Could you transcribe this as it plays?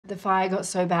The fire got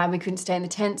so bad we couldn't stay in the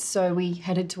tents, so we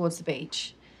headed towards the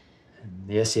beach. And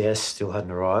the SES still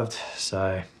hadn't arrived,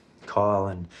 so Kyle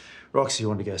and Roxy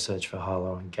wanted to go search for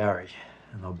Harlow and Gary,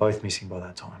 and they were both missing by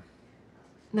that time.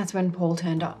 And that's when Paul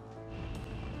turned up.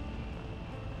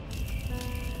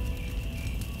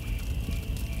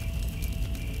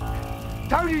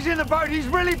 Tony's in the boat. He's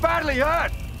really badly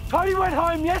hurt. Tony went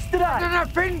home yesterday. No,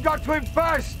 Finn got to him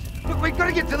first. Look, we've got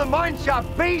to get to the mine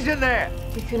shaft. B's in there.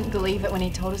 We couldn't believe it when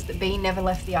he told us that B never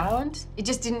left the island. It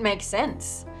just didn't make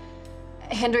sense.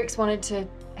 Hendricks wanted to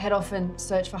head off and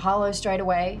search for Harlow straight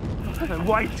away. No,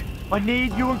 wait. I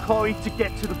need you and Chloe to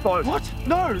get to the boat. What?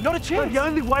 No, not a chance. No, the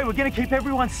only way we're going to keep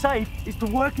everyone safe is to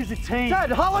work as a team.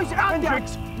 Dad, Harlow's out there.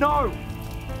 Hendricks, no.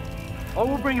 I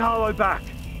will bring Harlow back.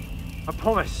 I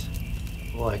promise.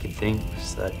 All I could think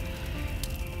was that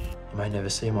I may never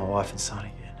see my wife and son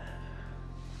again.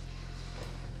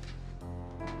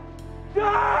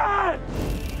 Dad!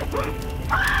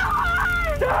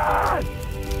 Dad!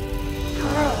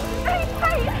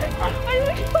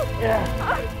 Yeah.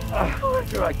 All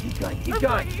right, keep going, keep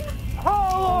going.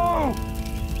 Harlow!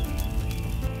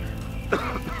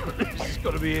 This has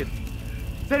got to be it.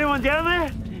 Is anyone down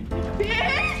there?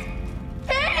 Pete!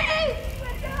 Pete!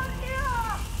 We're down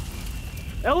here!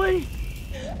 Ellie?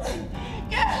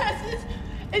 Yes,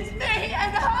 it's me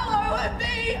and Harlow and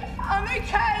me. I'm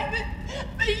okay,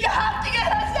 but you have to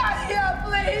get us out of here,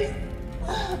 please.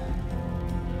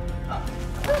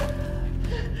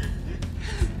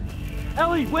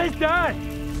 Ellie, where's Dad?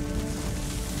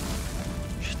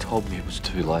 She told me it was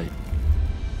too late.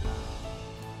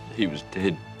 He was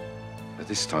dead. But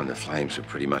this time the flames were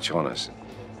pretty much on us.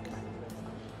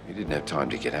 We didn't have time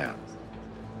to get out.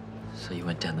 So you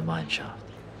went down the mine shaft.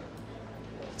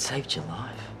 It saved your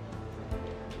life.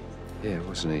 Yeah, it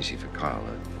wasn't easy for Kyle.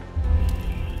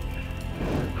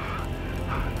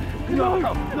 No,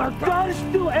 Dad is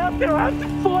still out there. I have to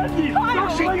find him.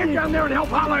 Roxy, get down there and help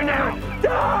Harlow now.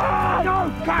 Dad!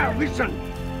 No, Kyle, listen.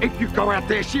 If you go out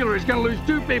there, Sheila is going to lose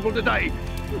 2 people today.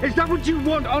 Is that what you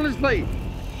want, honestly?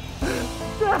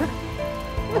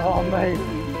 Oh, mate.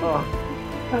 Oh.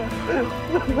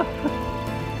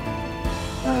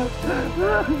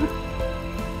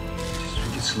 Just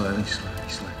drink it slowly,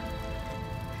 slowly.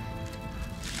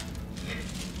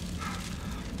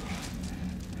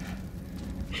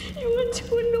 You are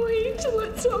too annoying to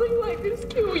let something like this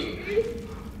kill you.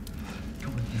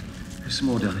 Come on, yeah. There's some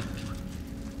more, darling. Come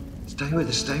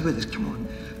on. Stay with us. Come on.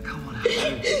 Come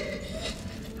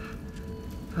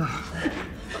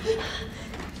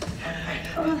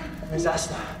on, Where's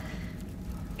Asta?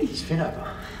 Is Finn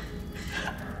over?